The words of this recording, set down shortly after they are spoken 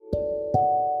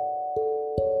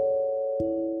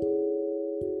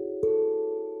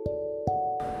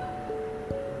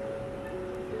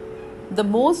The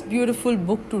most beautiful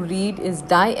book to read is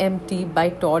Die Empty by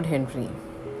Todd Henry.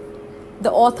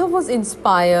 The author was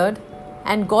inspired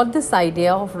and got this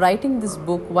idea of writing this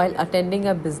book while attending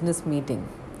a business meeting.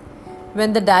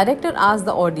 When the director asked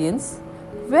the audience,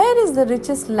 "Where is the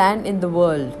richest land in the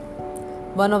world?"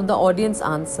 One of the audience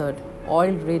answered,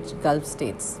 "Oil-rich Gulf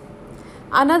states."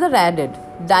 Another added,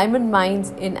 "Diamond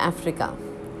mines in Africa."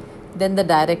 Then the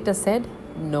director said,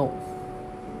 "No.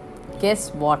 Guess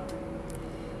what?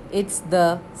 It's the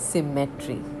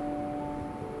cemetery."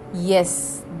 Yes,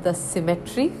 the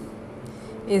cemetery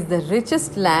is the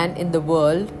richest land in the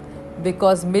world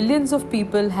because millions of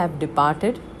people have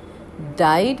departed,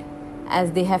 died,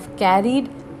 as they have carried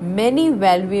many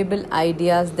valuable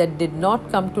ideas that did not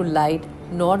come to light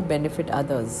nor benefit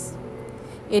others.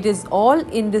 It is all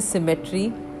in the cemetery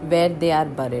where they are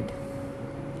buried.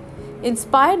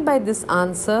 Inspired by this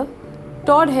answer,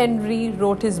 Todd Henry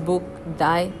wrote his book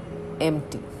Die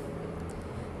Empty.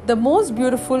 The most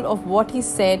beautiful of what he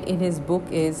said in his book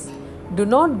is, do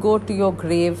not go to your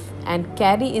grave and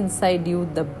carry inside you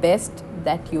the best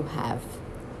that you have.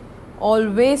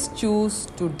 Always choose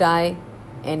to die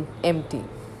empty.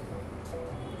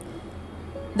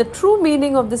 The true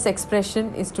meaning of this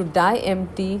expression is to die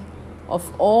empty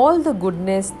of all the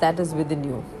goodness that is within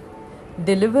you.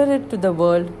 Deliver it to the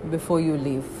world before you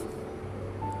leave.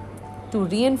 To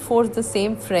reinforce the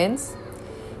same, friends,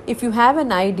 if you have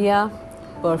an idea,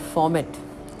 perform it.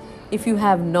 If you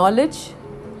have knowledge,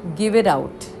 give it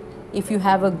out. If you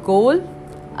have a goal,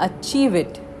 achieve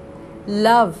it.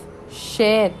 Love,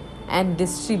 share, and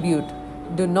distribute.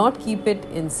 Do not keep it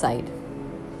inside.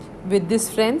 With this,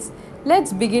 friends,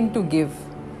 let's begin to give.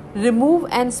 Remove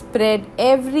and spread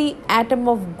every atom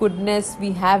of goodness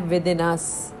we have within us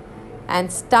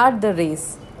and start the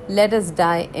race. Let us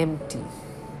die empty.